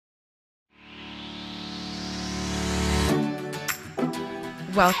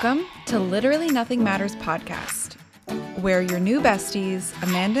Welcome to Literally Nothing Matters podcast, where your new besties,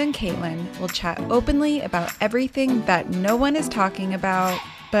 Amanda and Caitlin, will chat openly about everything that no one is talking about,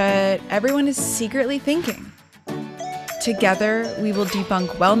 but everyone is secretly thinking. Together, we will debunk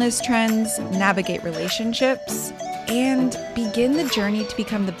wellness trends, navigate relationships, and begin the journey to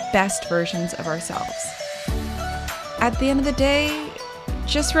become the best versions of ourselves. At the end of the day,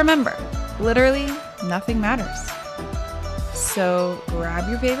 just remember, literally nothing matters. So grab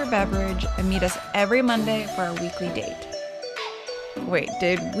your favorite beverage and meet us every Monday for our weekly date. Wait,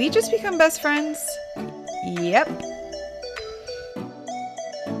 did we just become best friends? Yep.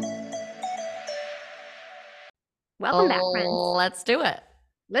 Welcome back, friends. Let's do it.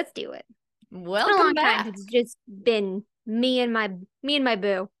 Let's do it. Welcome It's been a long back. time. It's just been me and my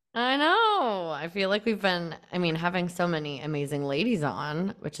boo. I know. I feel like we've been, having so many amazing ladies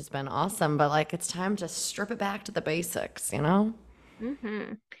on, which has been awesome, but like it's time to strip it back to the basics, you know?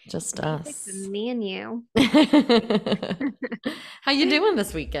 Mm-hmm. Just Basics us. of me and you. How you doing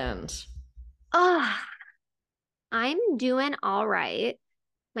this weekend? Oh, I'm doing all right.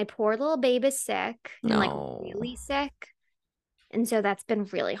 My poor little baby's sick and like No. really sick. And so that's been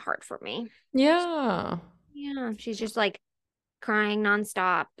really hard for me. Yeah. Yeah, she's just like crying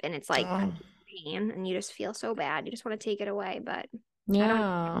nonstop and it's like Oh. pain and you just feel so bad. You just want to take it away, but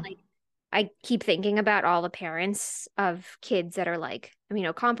Yeah. I keep thinking about all the parents of kids that are like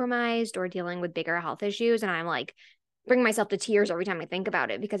immunocompromised or dealing with bigger health issues. And I'm like, bring myself to tears every time I think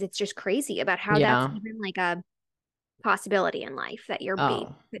about it because it's just crazy about how Yeah. that's even like a possibility in life that your baby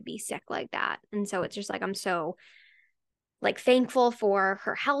could be sick like that. And so it's just like, I'm so like thankful for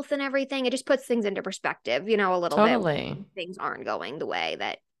her health and everything. It just puts things into perspective, a little bit. When things aren't going the way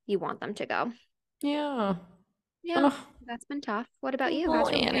that you want them to go. Yeah. Yeah, that's been tough. What about you? How's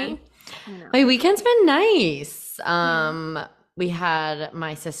your weekend? My weekend's been nice. We had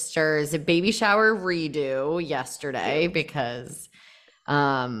my sister's baby shower redo yesterday because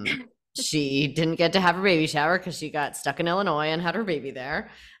she didn't get to have her baby shower because she got stuck in Illinois and had her baby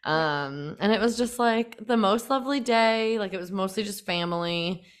there. And it was just like the most lovely day. Like it was mostly just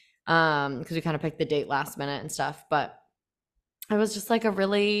family because we kind of picked the date last minute and stuff. But it was just like a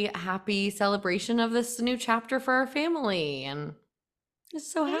really happy celebration of this new chapter for our family. And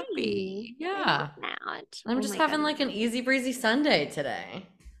just so happy. Yeah. I'm just having like an easy breezy Sunday today.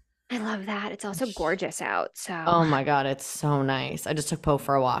 I love that. It's also gorgeous out. So oh my God, it's so nice. I just took Poe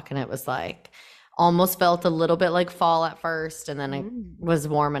for a walk and it was like almost felt a little bit like fall at first. And then I was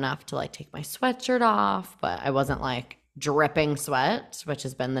warm enough to like take my sweatshirt off, but I wasn't like dripping sweat, which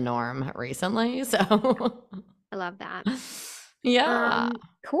has been the norm recently. So I love that. Yeah.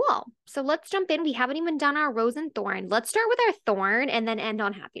 Cool. So let's jump in. We haven't even done our rose and thorn. Let's start with our thorn and then end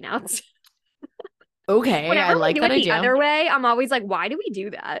on happy notes. Okay. Whenever I like we do that it idea. The other way, I'm always like, why do we do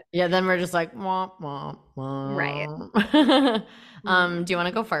that? Yeah. Then we're just like, womp, womp, womp. Right. Do you want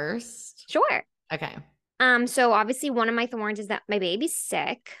to go first? Sure. Okay. So obviously one of my thorns is that my baby's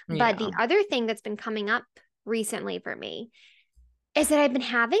sick, but the other thing that's been coming up recently for me is that I've been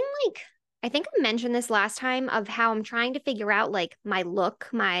having like, I think I mentioned this last time of how I'm trying to figure out like my look,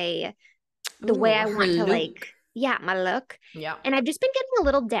 the way I want to like, my look. Yeah. And I've just been getting a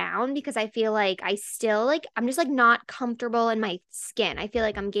little down because I feel like I still like, I'm just like not comfortable in my skin. I feel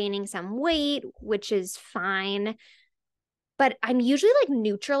like I'm gaining some weight, which is fine. But I'm usually like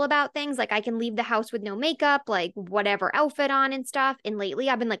neutral about things. Like I can leave the house with no makeup, like whatever outfit on and stuff. And lately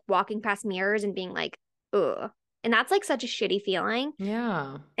I've been like walking past mirrors and being like, ugh. And that's like such a shitty feeling.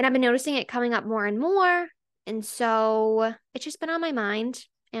 Yeah. And I've been noticing it coming up more and more. And so it's just been on my mind.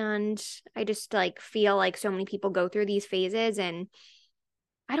 And I just like feel like so many people go through these phases and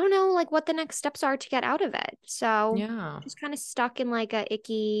I don't know like what the next steps are to get out of it. So just kind of stuck in like a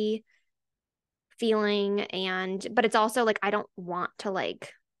icky feeling but it's also like I don't want to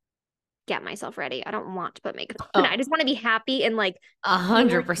like get myself ready. I don't want to put makeup on. I just want to be happy and like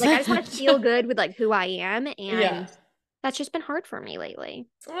 100%. Like I just want to feel good with like who I am and that's just been hard for me lately.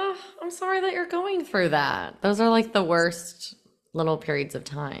 Oh, I'm sorry that you're going through that. Those are like the worst little periods of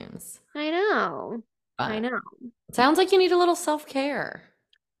times. I know. But I know. It sounds like you need a little self-care.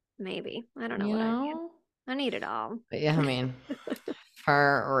 Maybe. I don't know what I need. I need it all. But yeah, I mean,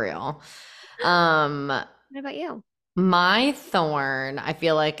 for real. What about you? My thorn, I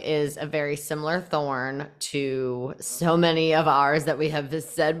feel like, is a very similar thorn to so many of ours that we have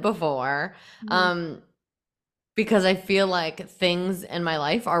said before. Because I feel like things in my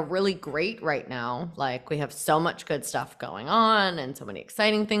life are really great right now. Like we have so much good stuff going on and so many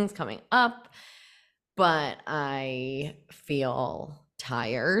exciting things coming up. But I feel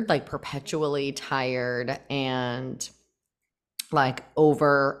tired, like perpetually tired. And like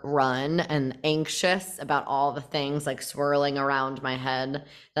overrun and anxious about all the things like swirling around my head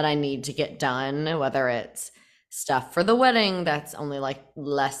that I need to get done, whether it's stuff for the wedding that's only like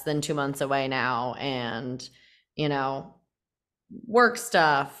less than 2 months away now, and, you know, work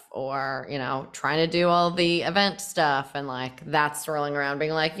stuff, or, you know, trying to do all the event stuff, and like that's swirling around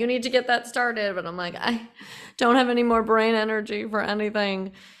being like, you need to get that started, but I'm like, I don't have any more brain energy for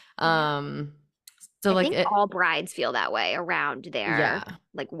anything. So I like think all brides feel that way around their yeah.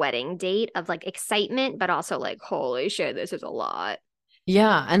 like wedding date, of like excitement, but also like, holy shit, this is a lot.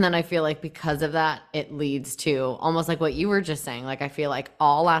 Yeah. And then I feel like because of that, it leads to almost like what you were just saying. Like, I feel like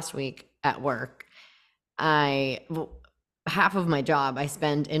all last week at work, half of my job I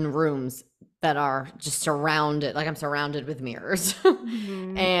spend in rooms that are just surrounded, like I'm surrounded with mirrors.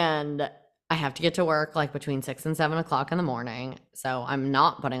 Mhm. And I have to get to work like between 6 and 7 o'clock in the morning. So I'm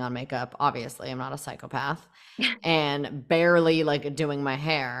not putting on makeup. Obviously, I'm not a psychopath, and barely like doing my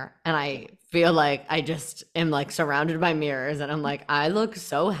hair. And I feel like I just am like surrounded by mirrors, and I'm like, I look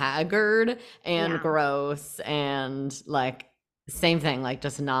so haggard and Yeah. gross, and like same thing, like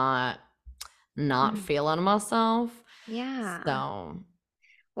just not Mhm. feeling myself. Yeah. So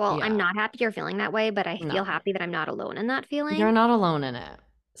Well, I'm yeah, not happy you're feeling that way, but I feel no, happy that I'm not alone in that you're feeling. not alone in it.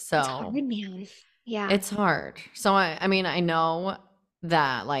 It's hard, So man. Yeah. it's hard. So I mean, I know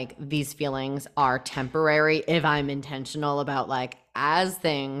that like these feelings are temporary if I'm intentional about like, as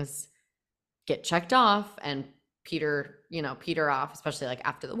things get checked off and peter off, especially like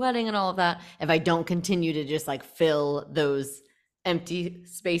after the wedding and all of that, if I don't continue to just like fill those empty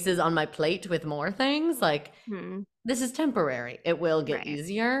spaces on my plate with more things, like Hmm. this is temporary. It will get Right.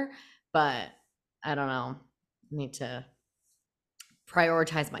 easier, but I don't know. Need to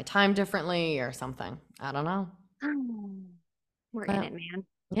prioritize my time differently or something. I don't know. We're in But it, man.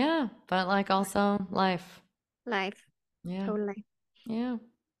 yeah, but like also life. Life. Yeah. Totally. Yeah.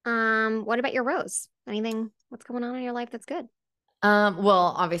 What about your rose? Anything, what's going on in your life that's good?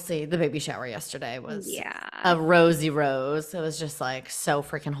 Well, obviously the baby shower yesterday was Yeah. a rosy rose. It was just like so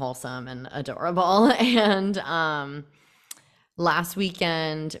freaking wholesome and adorable. And last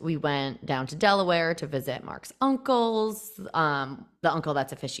weekend we went down to Delaware to visit Mark's uncles, the uncle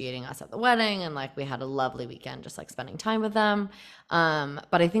that's officiating us at the wedding, and like we had a lovely weekend just like spending time with them.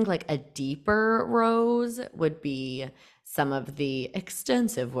 But I think like a deeper rose would be some of the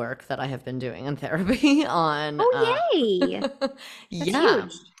extensive work that I have been doing in therapy on Oh, yay. That's yeah,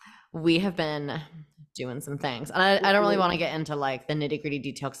 huge. we have been doing some things. And I don't really want to get into like the nitty-gritty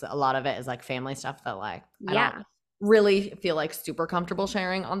details, 'cause a lot of it is like family stuff that like I don't Yeah. really feel like super comfortable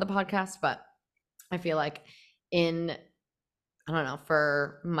sharing on the podcast. But I feel like I don't know,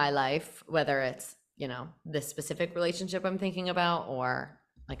 for my life, whether it's, you know, this specific relationship I'm thinking about or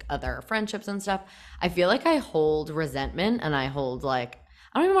like other friendships and stuff, I feel like I hold resentment, and I hold like,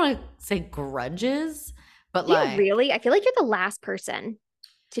 I don't even want to say grudges, but Do you like really? I feel like you're the last person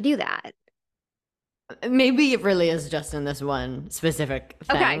to do that. maybe it really is just in this one specific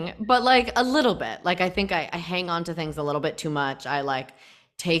Okay. thing, but like a little bit. Like I think I hang on to things a little bit too much. I like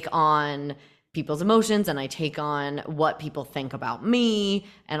take on people's emotions, and I take on what people think about me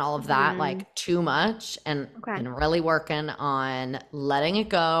and all of that Mhm. like too much, and Okay. been really working on letting it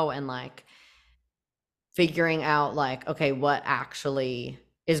go and like figuring out like, okay, what actually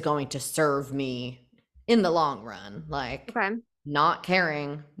is going to serve me in the long run. Like Okay. not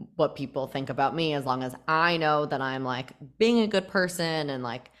caring what people think about me, as long as I know that I'm like being a good person and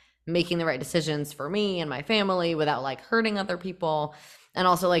like making the right decisions for me and my family without like hurting other people, and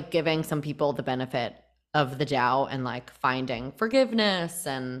also like giving some people the benefit of the doubt and like finding forgiveness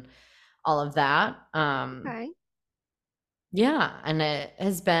and all of that. Okay. Yeah, and it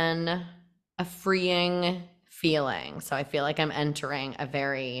has been a freeing feeling. So I feel like I'm entering a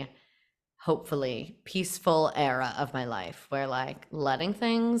very hopefully peaceful era of my life where like letting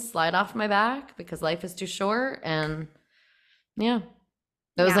things slide off my back because life is too short. And yeah,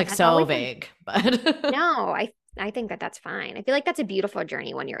 that was Yeah, like that's so always vague, but no, I think that that's fine. I feel like that's a beautiful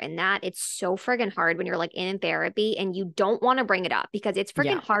journey when you're in that. It's so friggin' hard when you're like in therapy and you don't want to bring it up because it's friggin'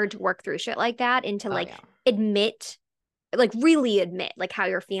 yeah. hard to work through shit like that and to Oh like yeah. admit, like really admit like how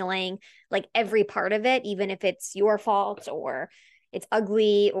you're feeling, like every part of it, even if it's your fault or it's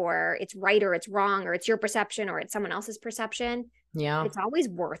ugly or it's right or it's wrong or it's your perception or it's someone else's perception. Yeah. It's always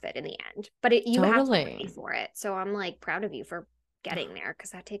worth it in the end, but you have to pay Totally. for it. So I'm like proud of you for getting there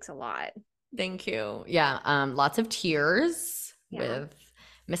because that takes a lot. Thank you. Yeah, lots of tears Yeah. with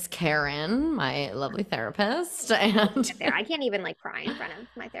Miss Karen, my lovely therapist. And I can't even like cry in front of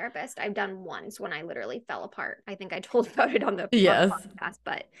my therapist. I've done once when I literally fell apart. I think I told about it on the yes, podcast,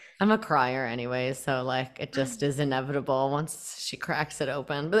 but I'm a crier anyway. So like it just is inevitable once she cracks it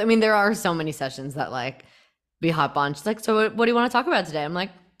open. But I mean, there are so many sessions that like we hop on. She's like, so what do you want to talk about today? I'm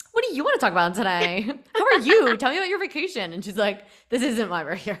like, what do you want to talk about today? How are you? Tell me about your vacation. And she's like, this isn't why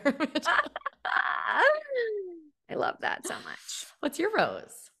we're here. I love that so much. What's your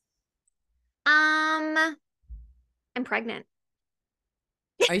rose? I'm pregnant.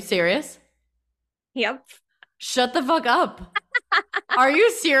 Are you serious? Yep. Shut the fuck up. Are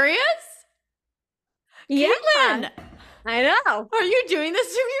you serious? Yeah. Caitlin, I know. are you doing this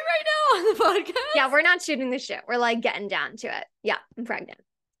to me right now on the podcast? Yeah, we're not shooting the shit. We're like getting down to it. Yeah, I'm pregnant.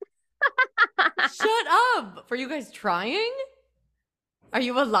 Shut up. Were you guys trying? Are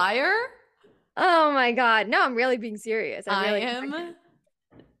you a liar? Oh my God. No, I'm really being serious. I really am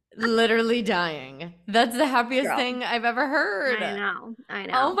literally dying. That's the happiest Girl. thing I've ever heard. I know.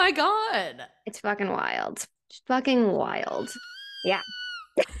 Oh my God. It's fucking wild. It's fucking wild. Yeah.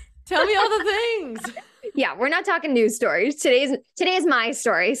 Tell me all the things. Yeah, we're not talking news stories. Today's my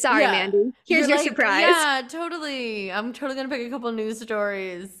story. Sorry, Yeah. Mandy. Here's You're your like, surprise. Yeah, totally. I'm totally gonna pick a couple news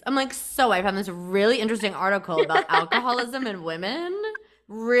stories. I'm like, so I found this really interesting article about alcoholism in women.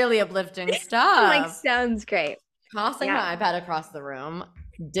 Really uplifting stuff. I'm like, sounds great. Tossing my iPad across the room.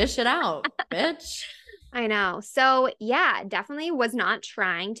 Dish it out, bitch. I know. So yeah, definitely was not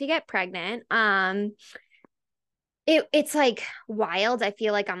trying to get pregnant. It's like wild. I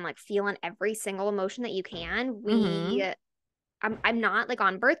feel like I'm like feeling every single emotion that you can. I'm not like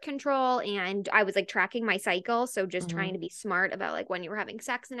on birth control, and I was like tracking my cycle. So just trying to be smart about like when you were having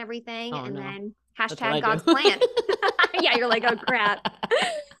sex and everything. Oh, and no. then That's what I God's do. plan. Yeah, you're like, oh crap.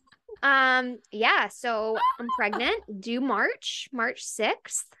 Yeah, so I'm pregnant, due March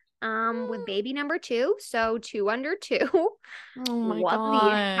 6th, with baby number 2. So 2 under 2. Oh my What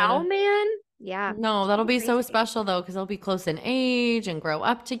God. the hell, man? Yeah. No, that'll be so Crazy. special though, because they'll be close in age and grow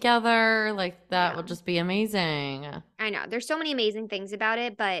up together. Like that Yeah. will just be amazing. I know. There's so many amazing things about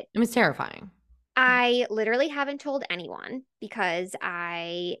it, but It was terrifying. I literally haven't told anyone because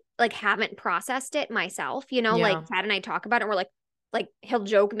I like haven't processed it myself. You know, like Chad and I talk about it, and we're like he'll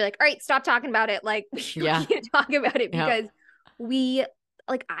joke and be like, all right, stop talking about it. Like we Yeah. can't talk about it Yeah. because we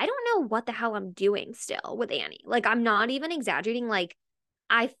like I don't know what the hell I'm doing still with Annie. Like I'm not even exaggerating. Like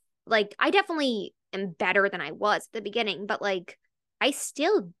I definitely am better than I was at the beginning, but like I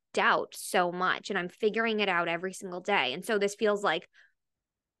still doubt so much, and I'm figuring it out every single day. And so this feels like,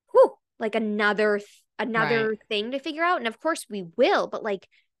 whew, like another Right. thing to figure out. And of course we will, but like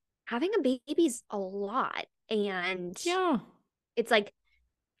having a baby's a lot, and Yeah. it's like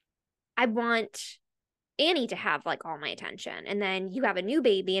I want Annie to have like all my attention, and then you have a new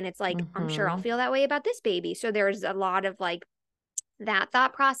baby, and it's like I'm sure I'll Mhm. feel that way about this baby. So there's a lot of like that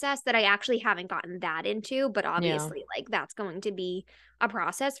thought process that I actually haven't gotten that into, but obviously like that's going to be a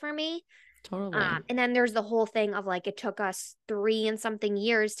process for me. Totally. And then there's the whole thing of like it took us 3 and something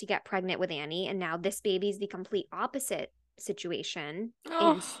years to get pregnant with Annie, and now this baby's the complete opposite situation.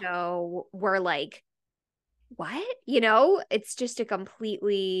 Oh. And so we're like, what? You know, it's just a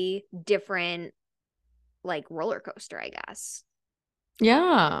completely different like roller coaster, I guess.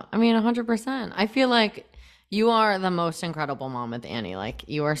 Yeah. I mean, 100%. I feel like you are the most incredible mom with Annie. Like,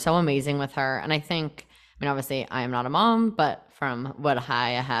 you are so amazing with her. And I think, I mean, obviously, I am not a mom, but from what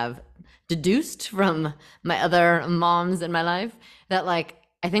I have deduced from my other moms in my life, that like,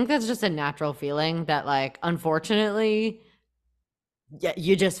 I think that's just a natural feeling that, like, unfortunately, yeah,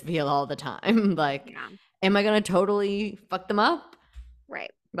 you just feel all the time. Like, Yeah. am I going to totally fuck them up?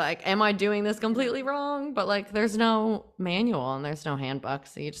 Right. Like, am I doing this completely wrong? But like, there's no manual and there's no handbook.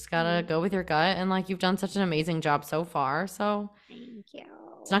 So you just gotta go with your gut. And like, you've done such an amazing job so far. So Thank you.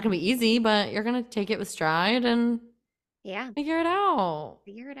 it's not gonna be easy, but you're gonna take it with stride and Yeah. figure it out.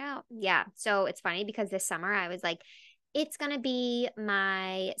 Figure it out. Yeah. So it's funny because this summer I was like, it's going to be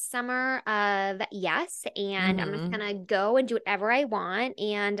my summer of yes. And I'm just Mhm. going to go and do whatever I want.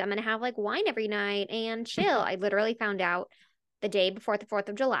 And I'm going to have like wine every night and chill. I literally found out the day before the 4th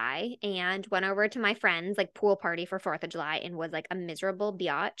of July and went over to my friend's like pool party for 4th of July and was like a miserable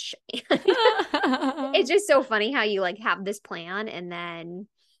biatch. It's just so funny how you like have this plan and then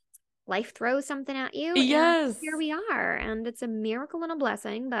life throws something at you. And Yes. here we are. And it's a miracle and a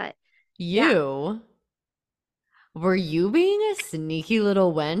blessing, but Were you being a sneaky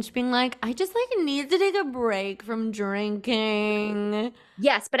little wench, being like, I just like need to take a break from drinking?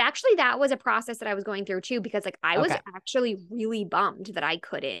 yes, but actually that was a process that I was going through too, because like I was Okay. actually really bummed that I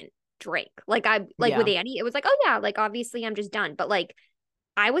couldn't drink. Like I like with Yeah. Annie, it was like, oh yeah, like obviously I'm just done. But like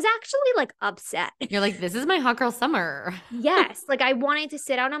I was actually like upset. You're like, this is my hot girl summer. Yes. Like I wanted to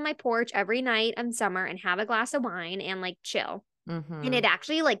sit out on my porch every night in summer and have a glass of wine and like chill. And it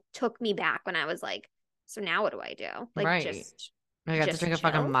actually like took me back when I was like, so now what do I do? Like Right. I got to just drink a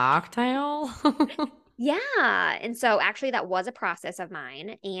fucking chill? mocktail. Yeah. And so actually that was a process of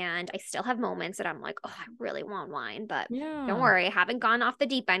mine. And I still have moments that I'm like, oh, I really want wine. But don't Yeah. worry, I haven't gone off the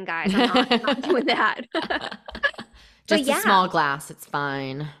deep end, guys. I'm not doing that. Just a yeah. small glass. It's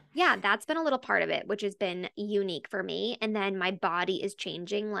fine. Yeah, that's been a little part of it, which has been unique for me. And then my body is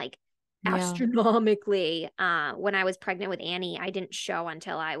changing like Yeah. astronomically. When I was pregnant with Annie, I didn't show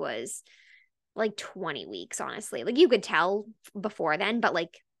until I was like 20 weeks, honestly. Like you could tell before then, but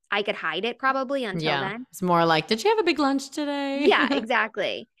like I could hide it probably until then. It's more like, did you have a big lunch today? Yeah,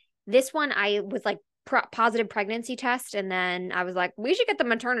 exactly. This one, I was like positive pregnancy test, and then I was like, we should get the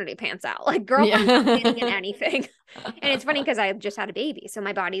maternity pants out. Like, girlfriend's not getting in anything. And it's funny because I just had a baby, so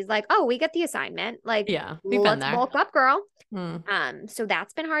my body's like, oh, we get the assignment. Like, Yeah, we've been let's there. bulk up, girl. Mm. So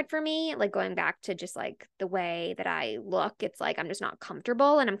that's been hard for me. Like going back to just like the way that I look, it's like I'm just not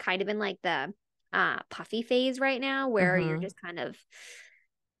comfortable, and I'm kind of in like the puffy phase right now, where you're just kind of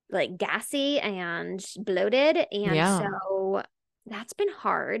like gassy and bloated. And so that's been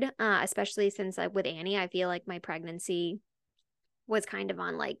hard, especially since like with Annie, I feel like my pregnancy was kind of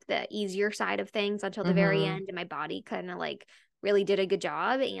on like the easier side of things until the very end. And my body kind of like really did a good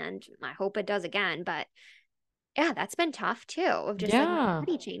job. And I hope it does again. But yeah, that's been tough too, of just like my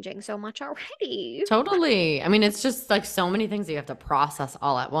body changing so much already. Totally. I mean, it's just like so many things that you have to process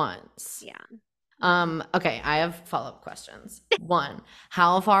all at once. Yeah. Okay, I have follow-up questions. One,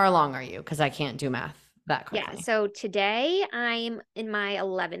 how far along are you? Because I can't do math that quickly. Yeah, so today I'm in my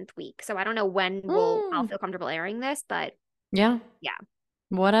 11th week. So I don't know when I'll feel comfortable airing this, but yeah.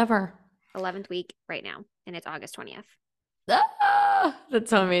 Whatever. 11th week right now, and it's August 20th.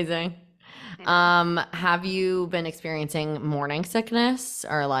 That's so amazing. Have you been experiencing morning sickness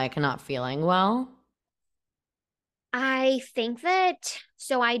or like not feeling well? I think that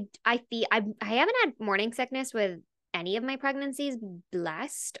I haven't had morning sickness with any of my pregnancies,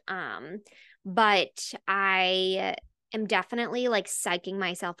 blessed. But I am definitely like psyching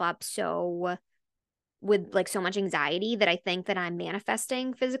myself up so with like so much anxiety that I think that I'm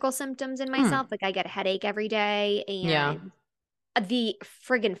manifesting physical symptoms in myself. Like I get a headache every day, and the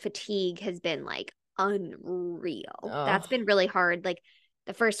friggin' fatigue has been like unreal. That's been really hard. Like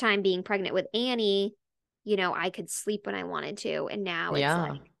the first time being pregnant with Annie, you know, I could sleep when I wanted to. And now it's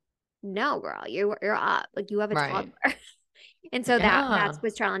like, no, girl, you're up. Like you have a toddler. And so that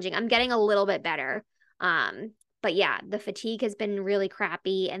was challenging. I'm getting a little bit better. But yeah, the fatigue has been really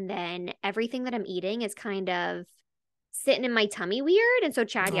crappy. And then everything that I'm eating is kind of sitting in my tummy weird. And so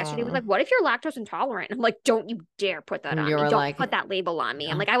Chad yesterday was like, what if you're lactose intolerant? I'm like, don't you dare put that on me. Don't put that label on me.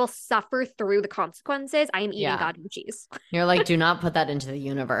 I'm like, I will suffer through the consequences. I am eating goddamn cheese. You're like, do not put that into the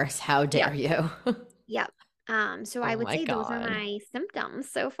universe. How dare you? Yep. So I would say those are my symptoms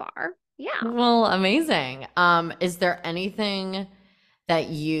so far. Yeah. Well, amazing. Is there anything that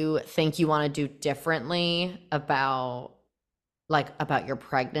you think you want to do differently about your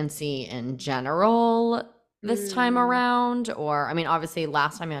pregnancy in general this time around? Or, I mean, obviously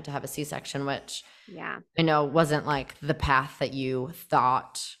last time you had to have a C-section, which I know wasn't like the path that you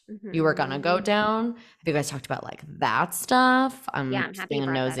thought you were gonna go down. Have you guys talked about like that stuff? I'm just being a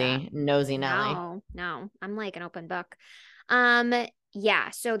nosy Nelly. No, I'm like an open book. Yeah,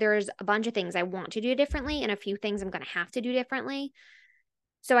 so there's a bunch of things I want to do differently and a few things I'm gonna have to do differently.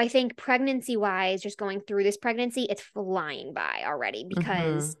 So I think pregnancy wise, just going through this pregnancy, it's flying by already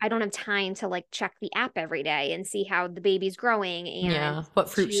because I don't have time to like check the app every day and see how the baby's growing and what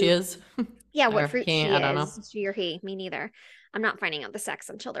fruit she is. Yeah, what fruit she is. I don't know. She or he, me neither. I'm not finding out the sex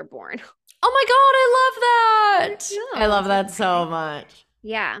until they're born. Oh my God, I love that. I love that so much.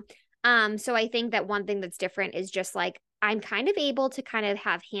 Yeah. So I think that one thing that's different is just like I'm kind of able to kind of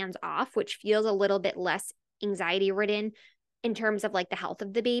have hands off, which feels a little bit less anxiety ridden in terms of like the health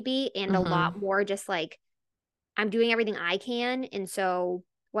of the baby, and a lot more just like I'm doing everything I can. And so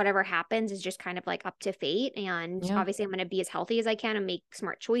whatever happens is just kind of like up to fate. And obviously I'm going to be as healthy as I can and make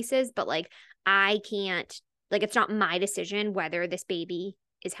smart choices, but like I can't, like, it's not my decision whether this baby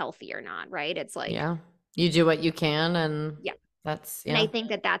is healthy or not. Right. It's like, you do what you can. And that's, and I think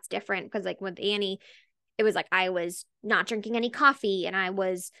that that's different because like with Annie, it was like, I was not drinking any coffee and I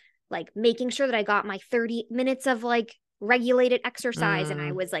was like making sure that I got my 30 minutes of like regulated exercise and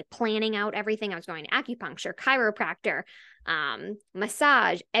I was like planning out everything. I was going to acupuncture, chiropractor,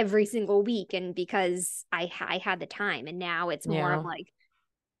 massage every single week. And because I had the time, and now it's more of like,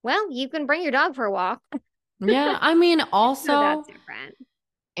 well, you can bring your dog for a walk. I mean, also so that's different.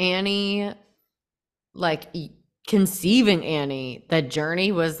 Annie, like conceiving Annie, the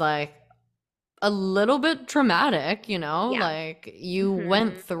journey was like a little bit traumatic, you know, Yeah. like you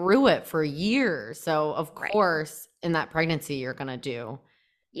went through it for years. So of Right. course in that pregnancy, you're going to do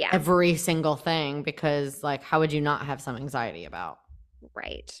Yeah. every single thing because like, how would you not have some anxiety about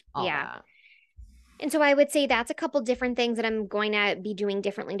Right. all Yeah. that? And so I would say that's a couple different things that I'm going to be doing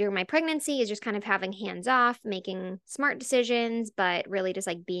differently during my pregnancy is just kind of having hands off, making smart decisions, but really just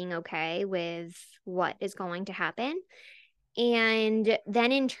like being okay with what is going to happen. And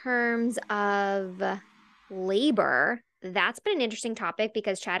then in terms of labor, that's been an interesting topic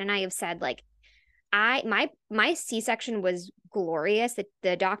because Chad and I have said like my C-section was glorious.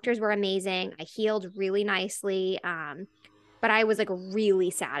 The doctors were amazing. I healed really nicely. But I was like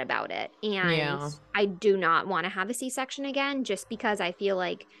really sad about it. And Yeah. I do not want to have a C-section again just because I feel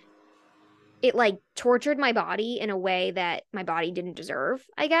like it like tortured my body in a way that my body didn't deserve,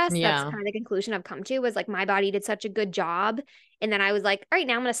 I guess. That's Yeah. kind of the conclusion I've come to was like my body did such a good job. And then I was like, all right,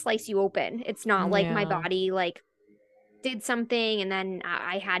 now I'm going to slice you open. It's not like my Yeah. body like did something and then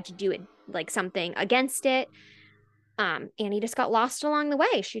I had to do it like something against it. Annie just got lost along the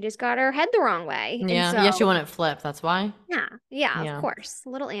way. She just got her head the wrong way. And Yeah. so Yeah. She wanted it flipped. That's why. yeah, of Yeah. course.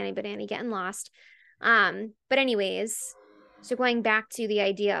 Little Annie, but Annie getting lost. But anyways, so going back to the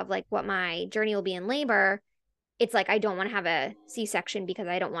idea of like what my journey will be in labor, it's like I don't want to have a C-section because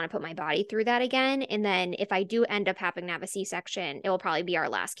I don't want to put my body through that again. And then if I do end up having to have a C-section, it will probably be our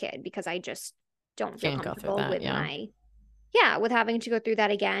last kid because I just don't feel Can't go through comfortable that, with yeah. with having to go through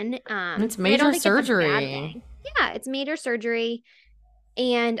that again. It's I don't major think it's a bad surgery. thing. Yeah, it's major surgery.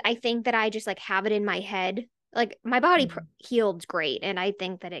 And I think that I just like have it in my head. Like my body healed great. And I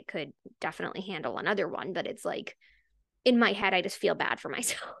think that it could definitely handle another one. But it's like in my head, I just feel bad for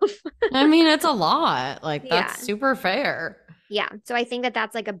myself. I mean, it's a lot. Like Yeah. that's super fair. Yeah. So I think that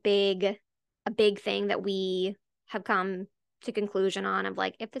that's like a big thing that we have come to conclusion on of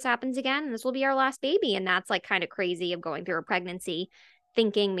like, if this happens again, this will be our last baby. And that's like kind of crazy of going through a pregnancy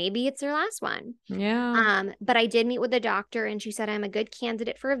thinking maybe it's their last one. Yeah. But I did meet with a doctor and she said I'm a good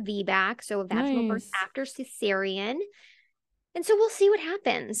candidate for a VBAC, so a vaginal birth Nice. after cesarean. And so we'll see what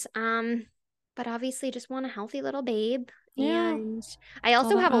happens. But obviously just want a healthy little babe. Yeah. And I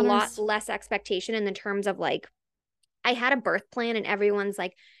also that have a lot matters. less expectation in the terms of like I had a birth plan and everyone's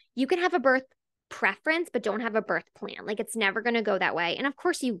like, you can have a birth preference, but don't have a birth plan. Like it's never going to go that way. And of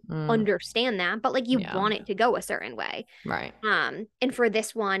course you understand that, but like you Yeah. want it to go a certain way. Right. And for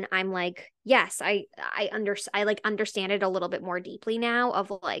this one, I'm like, yes, I like understand it a little bit more deeply now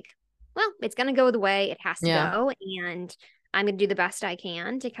of like, well, it's going to go the way it has to Yeah. go. And I'm going to do the best I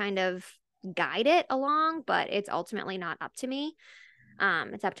can to kind of guide it along, but it's ultimately not up to me.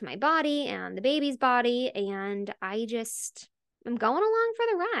 It's up to my body and the baby's body. And I'm going along for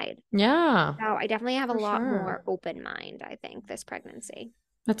the ride. Yeah. So I definitely have a For lot sure. more open mind, I think, this pregnancy.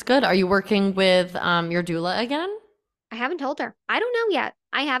 That's good. Are you working with your doula again? I haven't told her. I don't know yet.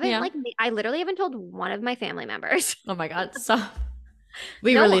 I haven't Yeah. I literally haven't told one of my family members. Oh my God. So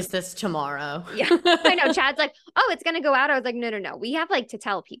we No release this tomorrow. Yeah. I know. Chad's like, oh, it's gonna go out. I was like, no. We have like to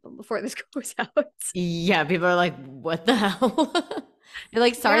tell people before this goes out. Yeah. People are like, what the hell? You're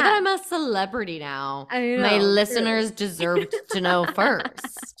like, sorry Yeah. that I'm a celebrity now. I know, My truly. listeners deserved to know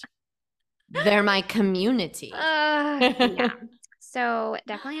first. They're my community. Yeah. So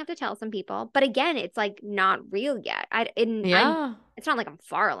definitely have to tell some people. But again, it's like not real yet. Yeah. It's not like I'm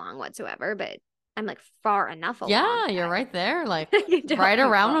far along whatsoever, but I'm like far enough along. Yeah, you're right there. Like You tell right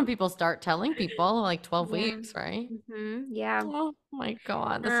around people. when people start telling people, like 12 Yeah. weeks, right? Yeah. Oh my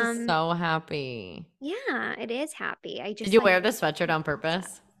God. This is so happy. Yeah, it is happy. I just Did you like, wear this sweatshirt on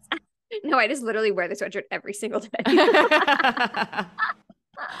purpose? No, I just literally wear the sweatshirt every single day. I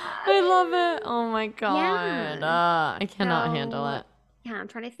love it. Oh my God. I cannot handle it. Yeah, I'm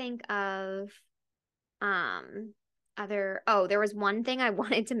trying to think of there was one thing I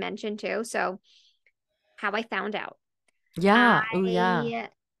wanted to mention too. So how I found out. Yeah. Oh yeah. I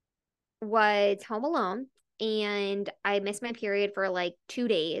was home alone and I missed my period for like 2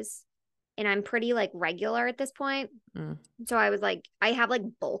 days. And I'm pretty like regular at this point. So I was like, I have like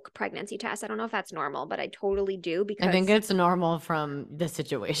bulk pregnancy tests. I don't know if that's normal, but I totally do because I think it's normal from the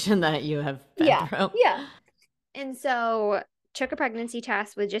situation that you have been through. Yeah. And so took a pregnancy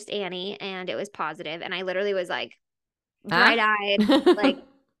test with just Annie and it was positive. And I literally was like bright-eyed, like,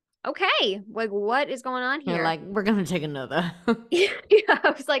 okay, like what is going on here? You're like, we're gonna take another. Yeah,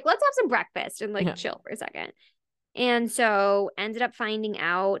 I was like, let's have some breakfast and like chill for a second. And so ended up finding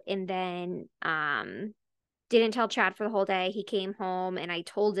out and then didn't tell Chad for the whole day. He came home and I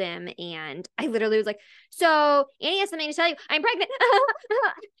told him, and I literally was like, so Annie has something to tell you. I'm pregnant.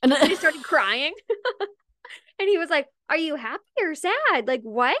 And I started crying. And he was like, are you happy or sad? Like,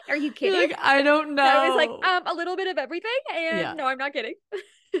 what? Are you kidding? Like, I don't know. I was like, a little bit of everything. And no, I'm not kidding.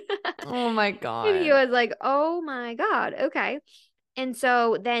 Oh my God. And he was like, oh my God. Okay. And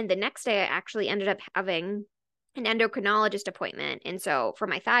so then the next day I actually ended up having an endocrinologist appointment. And so for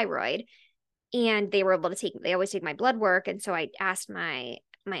my thyroid, and they were able to they always take my blood work. And so I asked my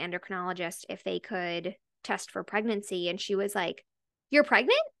endocrinologist if they could test for pregnancy. And she was like, you're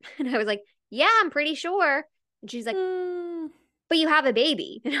pregnant? And I was like, yeah, I'm pretty sure. And she's like, but you have a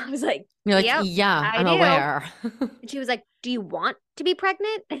baby. And I was like, you're like, yep, yeah, I'm aware. And she was like, do you want to be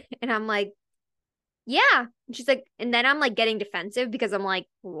pregnant? And I'm like, yeah. And she's like, and then I'm like getting defensive because I'm like,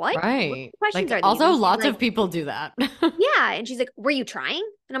 what? Right. What questions like, are these? also, lots like, of people do that. Yeah. And she's like, were you trying?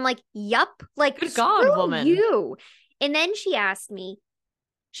 And I'm like, yup. Like, good God, woman. You. And then she asked me,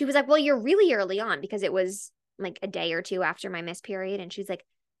 she was like, well, you're really early on, because it was like a day or two after my missed period. And she's like,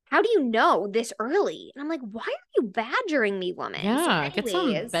 how do you know this early? And I'm like, why are you badgering me, woman? Yeah, get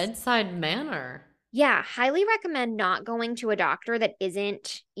some bedside manner. Yeah, highly recommend not going to a doctor that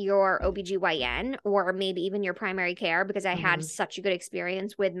isn't your OBGYN or maybe even your primary care, because I had such a good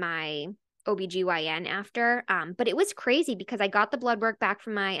experience with my OBGYN after. But it was crazy because I got the blood work back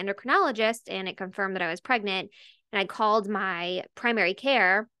from my endocrinologist and it confirmed that I was pregnant. And I called my primary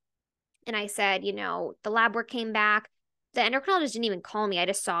care and I said, you know, the lab work came back. The endocrinologist didn't even call me. I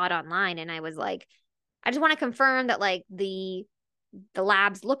just saw it online and I was like, I just want to confirm that like the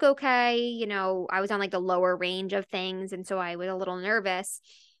labs look okay. You know, I was on like the lower range of things. And so I was a little nervous.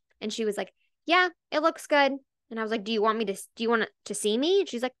 And she was like, yeah, it looks good. And I was like, do you want to see me? And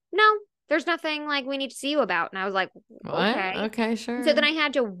she's like, no, there's nothing like we need to see you about. And I was like, okay. What? Okay, sure. So then I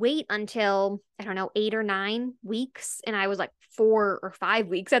had to wait until, I don't know, 8 or 9 weeks. And I was like 4 or 5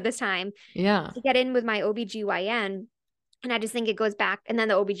 weeks at this time. Yeah. To get in with my OBGYN. And I just think it goes back. And then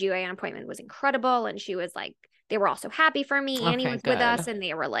the OBGYN appointment was incredible. And she was like, they were also happy for me. Annie was with us and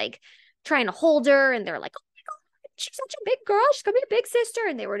they were like trying to hold her. And they're like, oh my God, she's such a big girl. She's going to be a big sister.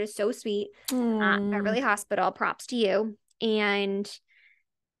 And they were just so sweet. Beverly Hospital, props to you. And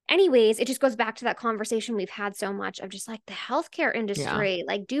anyways, it just goes back to that conversation we've had so much of just like the healthcare industry,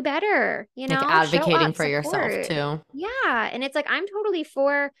 like do better, you know, like advocating for yourself too. Yeah. And it's like, I'm totally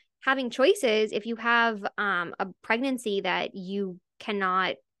for having choices. If you have a pregnancy that you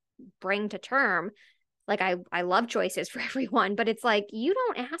cannot bring to term, like I love choices for everyone, but it's like, you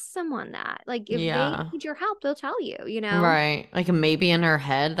don't ask someone that. Like if they need your help, they'll tell you, you know? Right. Like maybe in her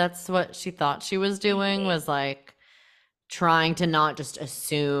head, that's what she thought she was doing, was like trying to not just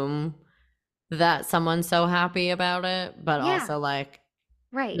assume that someone's so happy about it, but also like,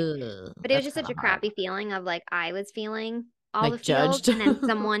 right. But it was just such a crappy feeling of like, I was feeling all like the feels, judged. and then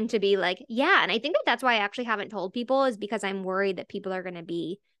someone to be like, yeah. And I think that's why I actually haven't told people, is because I'm worried that people are going to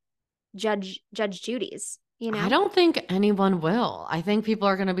be Judge Judy's, you know? I don't think anyone will. I think people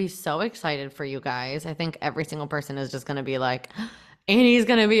are going to be so excited for you guys. I think every single person is just going to be like, Annie's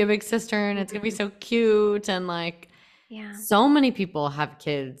going to be a big sister and it's going to be so cute. And like, so many people have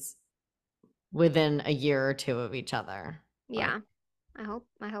kids within a year or two of each other. Yeah. I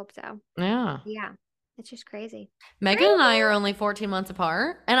hope so. Yeah. Yeah. It's just crazy. Megan and I are only 14 months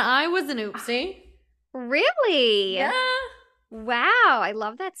apart, and I was an oopsie. Really? Yeah. Wow. I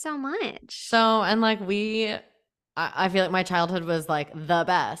love that so much. So, and like I feel like my childhood was like the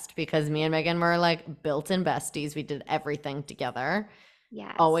best because me and Megan were like built-in besties. We did everything together.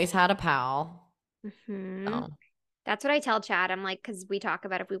 Yes. Always had a pal. So. That's what I tell Chad. I'm like, because we talk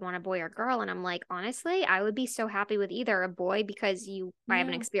about if we want a boy or girl. And I'm like, honestly, I would be so happy with either a boy because I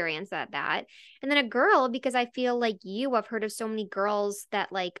haven't experienced that. And then a girl, because I feel like I've heard of so many girls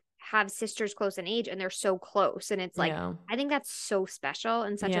that like have sisters close in age and they're so close. And it's like, I think that's so special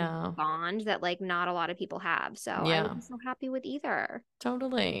and such a bond that like not a lot of people have. So I would be so happy with either.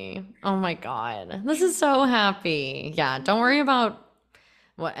 Totally. Oh my God. This is so happy. Yeah. Don't worry about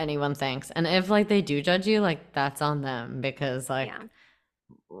what anyone thinks. And if like they do judge you, like that's on them, because like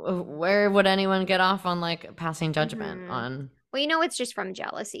where would anyone get off on like passing judgment on? Well, you know, it's just from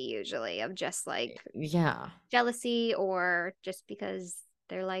jealousy usually, of just like jealousy, or just because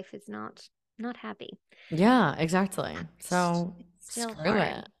their life is not happy. Yeah, exactly. So screw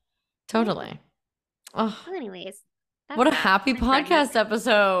it. Totally. Oh, well, anyways, what a happy podcast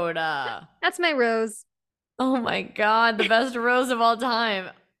episode. That's my rose. Oh my God, the best rose of all time.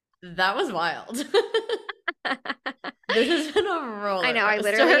 That was wild. This has been a roller I know, I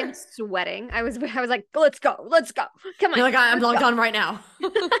coaster. literally am sweating. I was like, let's go. Come on. You're like, I'm logged on right now.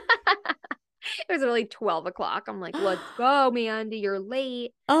 It was really 12 o'clock. I'm like, let's go, Mandy. You're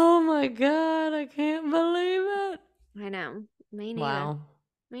late. Oh my God, I can't believe it. I know. Me neither. Wow.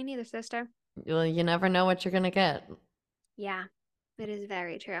 Me neither, sister. Well, you never know what you're going to get Yeah, it is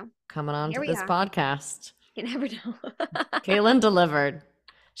very true. coming on Here to we this are. podcast. You never know. Caitlin delivered.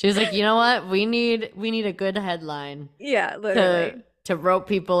 She was like, you know what? We need a good headline Yeah, literally. to rope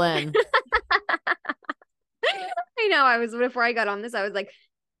people in. I know. I was before I got on this, I was like,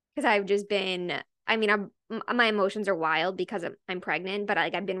 because I've just been. I mean, my emotions are wild because I'm pregnant, but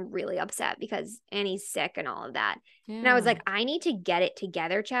I've been really upset because Annie's sick and all of that. And I was like, I need to get it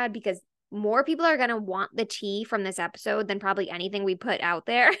together, Chad, because more people are gonna want the tea from this episode than probably anything we put out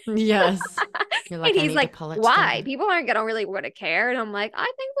there. Yes. You're like, and I he's need like, to pull it why? together. People aren't gonna really want to care. And I'm like, I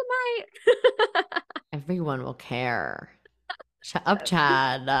think they might. Everyone will care. Shut up,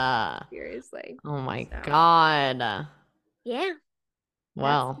 Chad. Seriously. Oh my So. God. Yeah.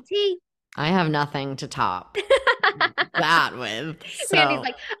 Well, that's the tea. I have nothing to top that with. So Mandy's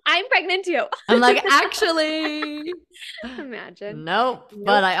like, I'm pregnant too. I'm like, actually, Imagine. nope.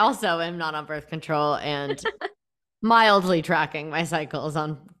 But I also am not on birth control and mildly tracking my cycles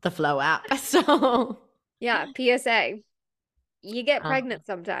on the Flow app. So yeah, PSA. You get pregnant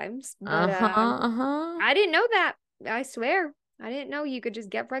sometimes. But I didn't know that. I swear. I didn't know you could just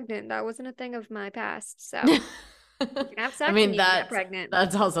get pregnant. That wasn't a thing of my past. So you can have sex and you can get pregnant.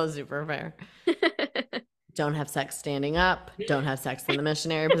 That's also super fair. Don't have sex standing up. Don't have sex in the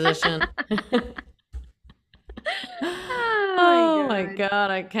missionary position. Oh my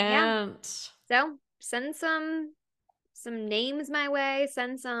God, I can't. Yeah. So send some names my way.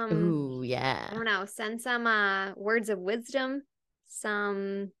 Send some. Ooh, yeah. I don't know. Send some words of wisdom.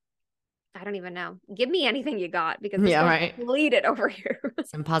 Some. I don't even know. Give me anything you got because right. Bleed it over here.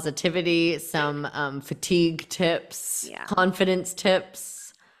 Some positivity, some fatigue tips, confidence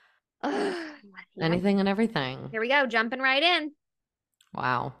tips, anything and everything. Here we go. Jumping right in.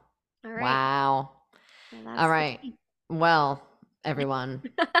 Wow. All right. Wow. All right. Well, everyone,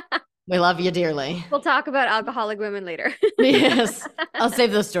 we love you dearly. We'll talk about alcoholic women later. Yes. I'll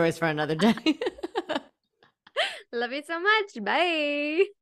save those stories for another day. Love you so much. Bye.